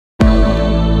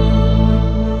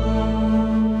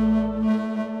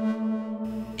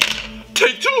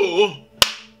Oh.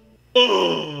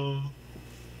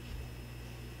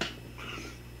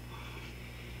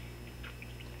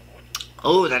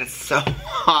 Oh, that is so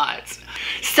hot.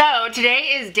 So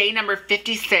today is day number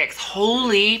 56.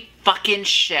 Holy fucking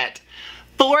shit.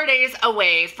 4 days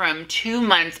away from 2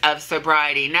 months of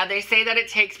sobriety. Now they say that it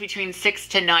takes between 6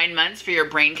 to 9 months for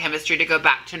your brain chemistry to go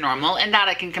back to normal, and that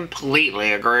I can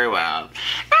completely agree with. Not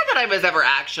that I was ever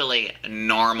actually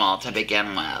normal to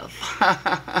begin with.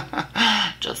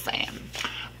 Just saying.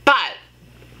 But,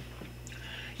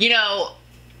 you know,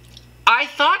 I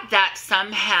thought that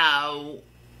somehow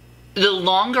the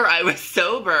longer I was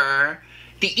sober,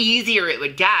 the easier it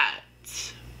would get.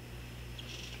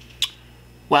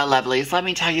 Well, lovelies, let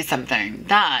me tell you something.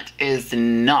 That is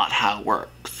not how it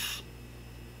works.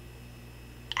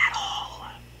 At all.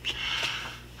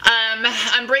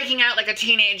 I'm breaking out like a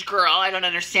teenage girl. I don't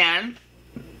understand.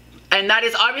 And that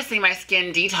is obviously my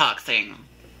skin detoxing.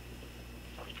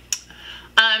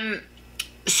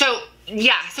 So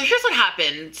here's what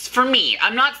happens for me.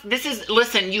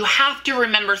 Listen, you have to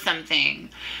remember something.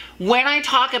 When I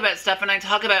talk about stuff and I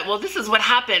talk about, well, this is what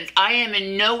happens, I am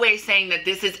in no way saying that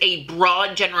this is a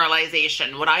broad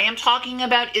generalization. What I am talking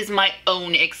about is my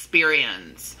own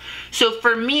experience. So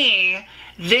for me,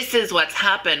 this is what's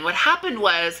happened. What happened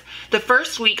was the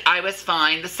first week I was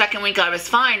fine, the second week I was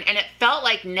fine, and it felt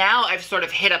like now I've sort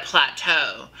of hit a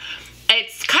plateau.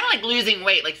 It's kind of like losing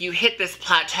weight. Like you hit this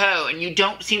plateau and you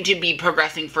don't seem to be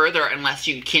progressing further unless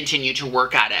you continue to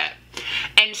work at it.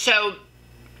 And so,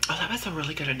 oh, that was a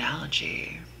really good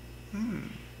analogy.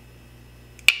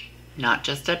 Not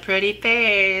just a pretty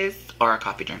face or a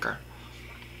coffee drinker.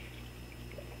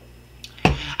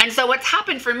 And so what's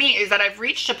happened for me is that I've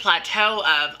reached a plateau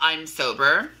of I'm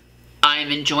sober.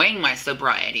 I'm enjoying my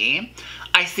sobriety.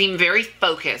 I seem very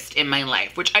focused in my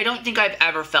life, which I don't think I've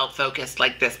ever felt focused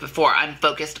like this before. I'm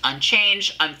focused on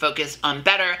change. I'm focused on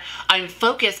better. I'm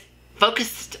focusing,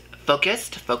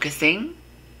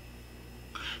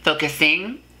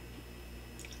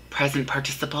 present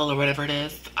participle or whatever it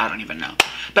is. I don't even know.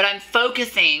 But I'm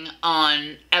focusing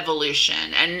on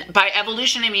evolution. And by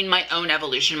evolution, I mean my own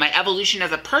evolution, my evolution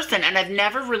as a person. And I've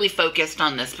never really focused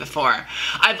on this before.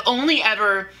 I've only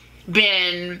ever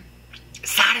been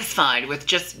satisfied with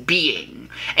just being.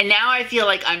 And now I feel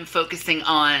like I'm focusing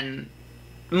on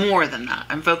more than that.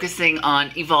 I'm focusing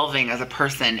on evolving as a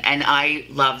person, and I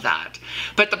love that.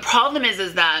 But the problem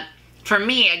is that for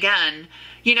me, again,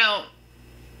 you know,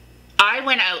 I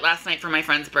went out last night for my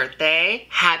friend's birthday.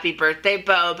 Happy birthday,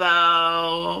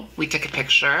 Bobo. We took a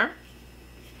picture.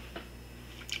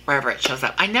 Wherever it shows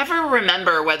up. I never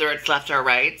remember whether it's left or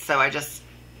right, so I just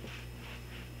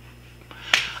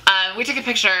we took a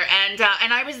picture, and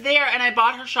I was there, and I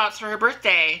bought her shots for her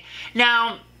birthday.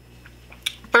 Now,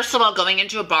 first of all, going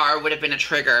into a bar would have been a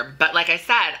trigger, but like I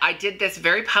said, I did this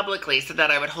very publicly so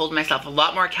that I would hold myself a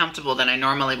lot more accountable than I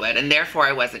normally would, and therefore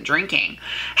I wasn't drinking.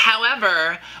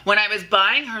 However, when I was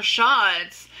buying her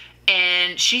shots,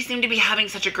 and she seemed to be having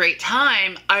such a great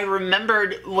time, I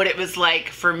remembered what it was like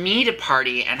for me to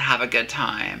party and have a good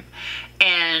time.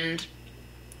 And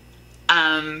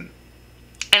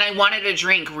I wanted a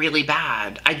drink really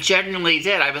bad. I genuinely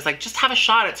did. I was like, just have a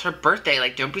shot. It's her birthday.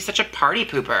 Like, don't be such a party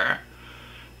pooper.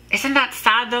 Isn't that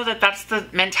sad, though, that that's the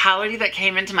mentality that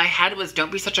came into my head was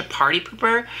don't be such a party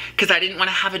pooper because I didn't want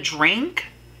to have a drink?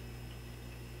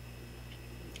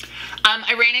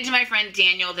 I ran into my friend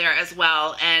Daniel there as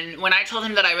well, and when I told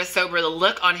him that I was sober, the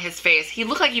look on his face, he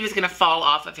looked like he was going to fall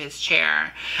off of his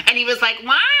chair. And he was like,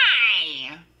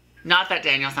 why? Not that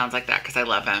Daniel sounds like that because I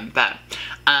love him, but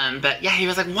yeah, he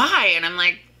was like, why? And I'm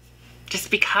like, just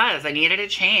because I needed a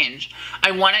change.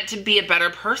 I wanted to be a better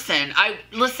person.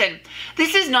 Listen,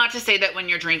 this is not to say that when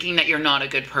you're drinking that you're not a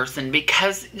good person,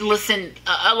 because listen,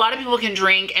 a lot of people can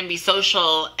drink and be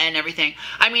social and everything.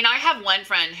 I mean, I have one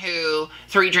friend who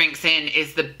 3 drinks in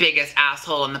is the biggest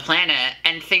asshole on the planet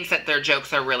and thinks that their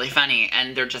jokes are really funny,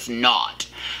 and they're just not.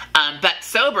 But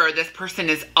sober, this person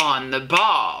is on the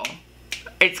ball.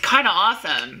 It's kind of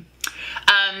awesome.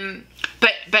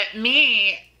 But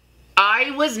me,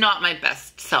 I was not my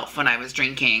best self when I was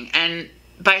drinking. And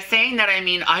by saying that, I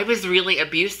mean, I was really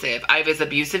abusive. I was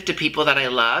abusive to people that I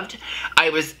loved. I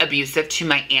was abusive to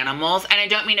my animals. And I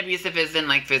don't mean abusive as in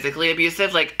like physically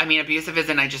abusive. Like, I mean abusive as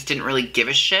in I just didn't really give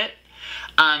a shit.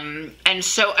 And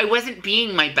so I wasn't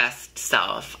being my best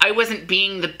self. I wasn't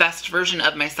being the best version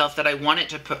of myself that I wanted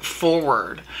to put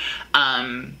forward.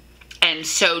 And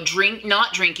so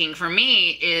not drinking for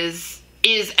me is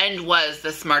and was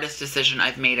the smartest decision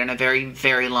I've made in a very,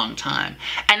 very long time.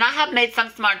 And I have made some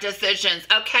smart decisions.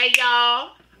 Okay,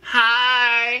 y'all?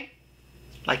 Hi.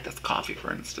 Like this coffee,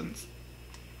 for instance.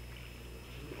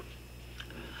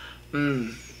 I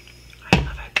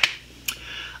love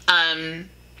it.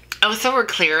 Oh, so we're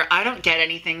clear, I don't get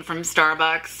anything from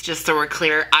Starbucks, just so we're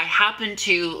clear. I happen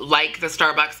to like the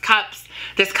Starbucks cups.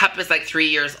 This cup is like 3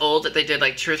 years old that they did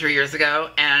like 2 or 3 years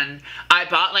ago. And I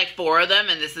bought like 4 of them,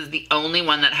 and this is the only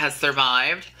one that has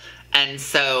survived. And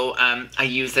so I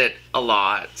use it a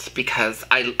lot because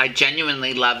I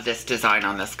genuinely love this design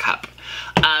on this cup.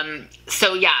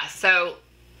 So yeah, so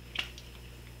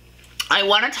I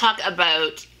want to talk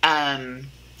about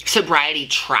Sobriety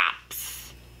Traps.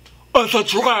 It's a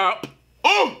trap!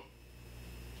 Oh!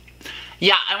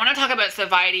 Yeah, I want to talk about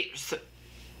Sobriety.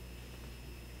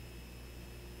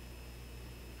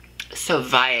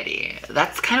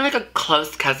 That's kind of like a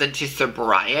close cousin to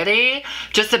sobriety,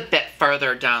 just a bit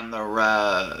further down the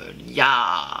road.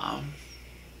 Yeah.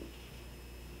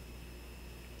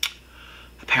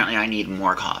 Apparently I need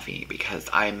more coffee because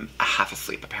I'm half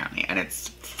asleep apparently, and it's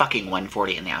fucking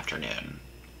 1:40 in the afternoon.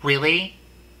 Really?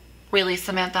 Really,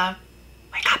 Samantha?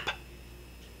 Wake up.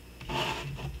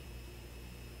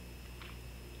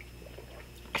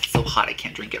 It's so hot I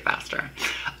can't drink it faster.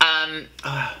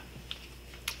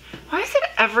 Why is it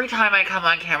every time I come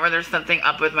on camera there's something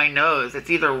up with my nose? It's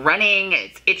either running,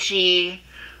 it's itchy.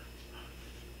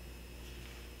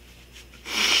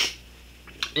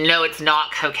 No, it's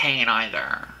not cocaine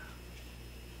either.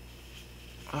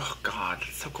 Oh God,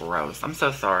 it's so gross. I'm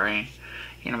so sorry.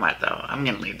 You know what though? I'm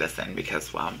gonna leave this in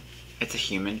because, well, it's a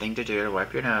human thing to do to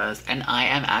wipe your nose. And I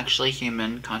am actually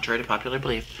human, contrary to popular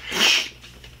belief.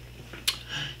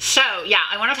 So, yeah,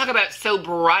 I want to talk about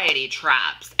sobriety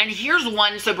traps. And here's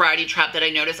one sobriety trap that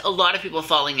I notice a lot of people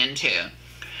falling into.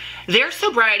 Their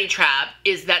sobriety trap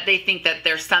is that they think that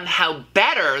they're somehow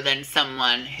better than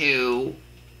someone who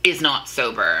is not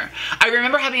sober. I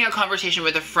remember having a conversation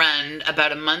with a friend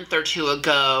about a month or 2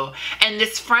 ago, and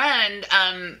this friend,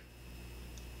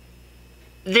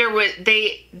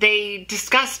 they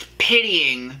discussed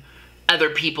pitying other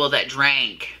people that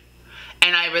drank.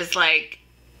 And I was like,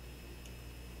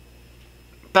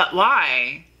 but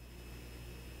why?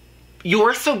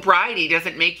 Your sobriety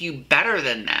doesn't make you better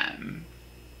than them.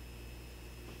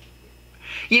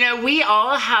 You know, we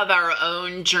all have our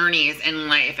own journeys in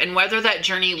life, and whether that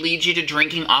journey leads you to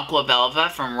drinking Aqua Velva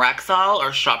from Rexall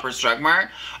or Shoppers Drug Mart,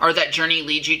 or that journey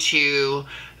leads you to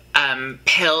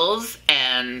pills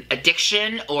and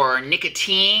addiction or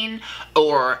nicotine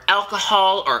or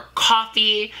alcohol or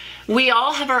coffee, we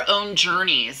all have our own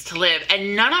journeys to live,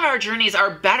 and none of our journeys are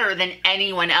better than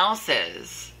anyone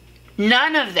else's.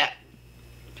 None of them.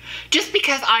 Just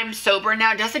because I'm sober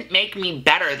now doesn't make me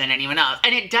better than anyone else.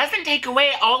 And it doesn't take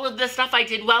away all of the stuff I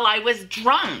did while I was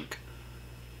drunk.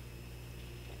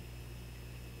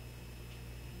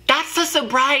 That's the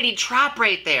sobriety trap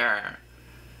right there.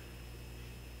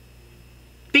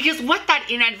 Because what that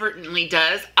inadvertently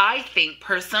does, I think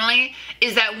personally,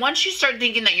 is that once you start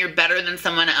thinking that you're better than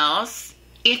someone else,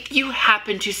 if you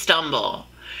happen to stumble,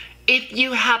 if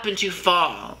you happen to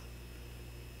fall,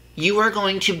 you are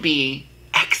going to be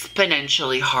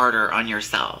exponentially harder on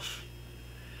yourself.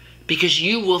 Because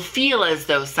you will feel as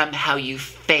though somehow you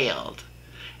failed.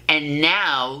 And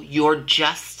now you're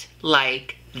just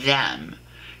like them.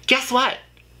 Guess what?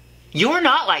 You're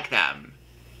not like them.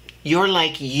 You're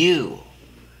like you.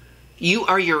 You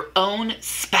are your own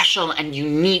special and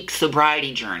unique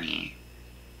sobriety journey.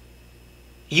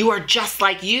 You are just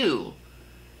like you.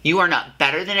 You are not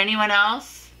better than anyone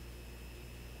else.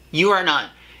 You are not,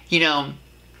 you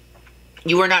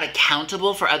are not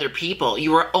accountable for other people.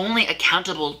 You are only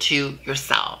accountable to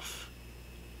yourself.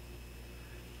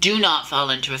 Do not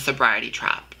fall into a sobriety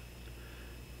trap.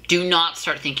 Do not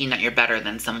start thinking that you're better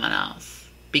than someone else,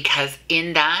 because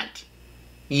in that,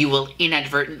 you will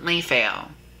inadvertently fail.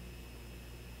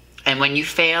 And when you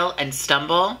fail and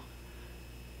stumble,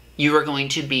 you are going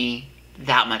to be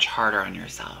that much harder on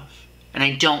yourself. And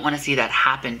I don't want to see that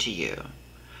happen to you.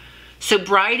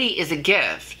 Sobriety is a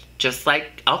gift, just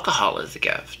like alcohol is a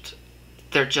gift.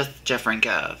 They're just different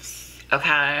gifts,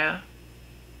 okay?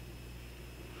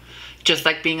 Just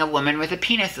like being a woman with a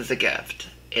penis is a gift.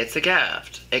 It's a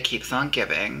gift. It keeps on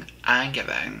giving and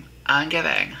giving and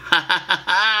giving.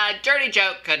 Dirty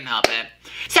joke, couldn't help it.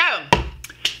 So,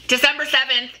 December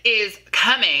 7th is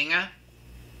coming.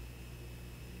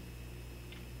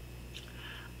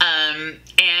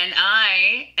 And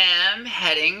I am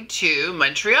heading to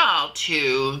Montreal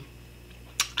to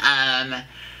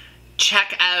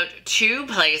check out 2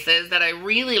 places that I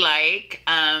really like.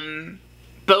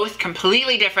 Both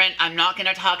completely different. I'm not going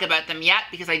to talk about them yet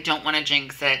because I don't want to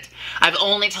jinx it. I've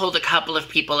only told a couple of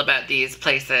people about these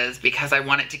places because I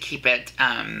wanted to keep it,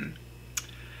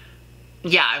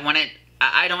 yeah, I wanted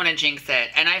I don't want to jinx it.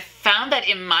 And I found that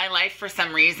in my life, for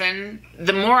some reason,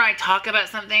 the more I talk about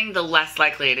something, the less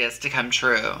likely it is to come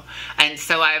true. And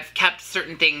so I've kept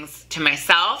certain things to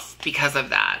myself because of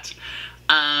that.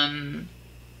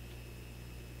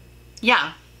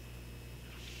 Yeah.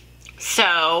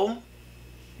 So,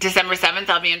 December 7th,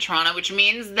 I'll be in Toronto, which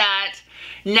means that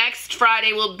next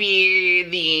Friday will be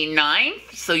the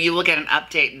 9th. So you will get an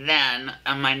update then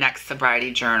on my next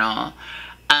sobriety journal.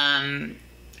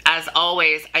 As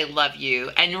always, I love you.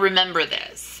 And remember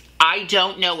this. I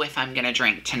don't know if I'm going to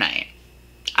drink tonight.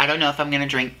 I don't know if I'm going to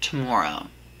drink tomorrow.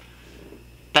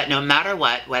 But no matter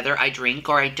what, whether I drink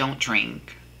or I don't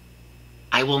drink,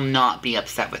 I will not be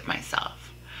upset with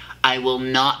myself. I will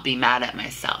not be mad at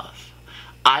myself.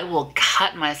 I will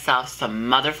cut myself some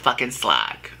motherfucking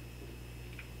slack.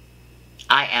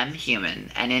 I am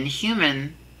human. And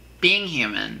in being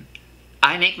human,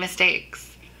 I make mistakes.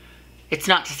 It's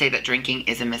not to say that drinking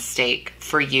is a mistake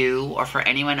for you or for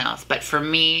anyone else, but for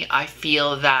me, I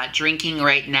feel that drinking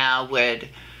right now would,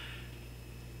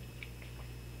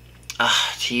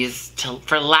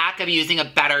 for lack of using a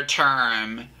better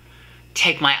term,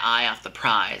 take my eye off the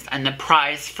prize. And the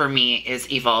prize for me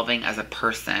is evolving as a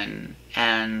person.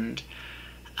 And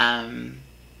I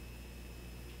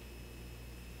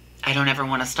don't ever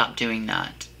want to stop doing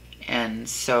that. And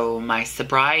so my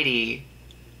sobriety,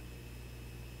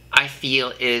 I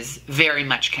feel, is very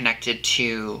much connected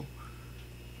to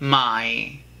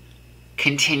my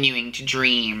continuing to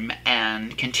dream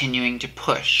and continuing to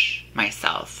push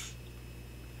myself.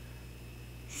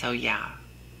 So yeah,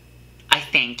 I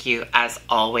thank you as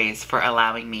always for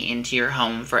allowing me into your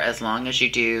home for as long as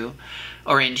you do,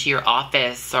 or into your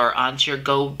office, or onto your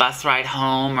go bus ride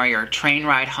home or your train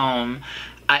ride home.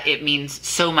 It means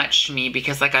so much to me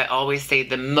because, like I always say,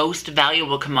 the most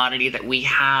valuable commodity that we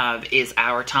have is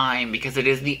our time, because it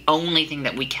is the only thing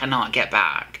that we cannot get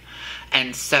back.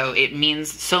 And so it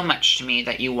means so much to me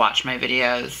that you watch my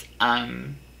videos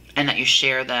and that you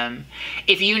share them.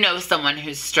 If you know someone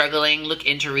who's struggling, look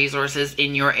into resources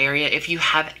in your area. If you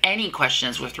have any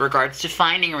questions with regards to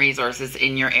finding resources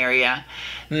in your area,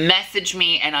 message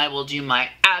me and I will do my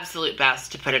absolute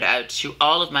best to put it out to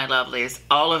all of my lovelies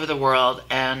all over the world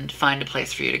and find a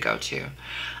place for you to go to.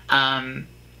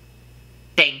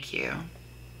 Thank you.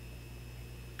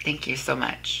 Thank you so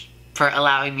much for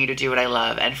allowing me to do what I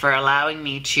love and for allowing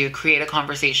me to create a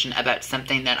conversation about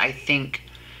something that I think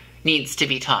needs to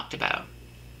be talked about.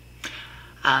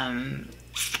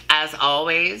 As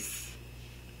always,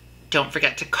 don't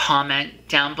forget to comment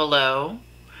down below.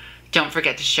 Don't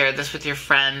forget to share this with your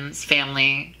friends,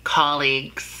 family,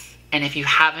 colleagues. And if you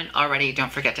haven't already,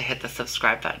 don't forget to hit the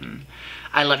subscribe button.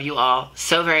 I love you all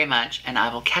so very much, and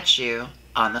I will catch you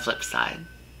on the flip side.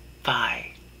 Bye.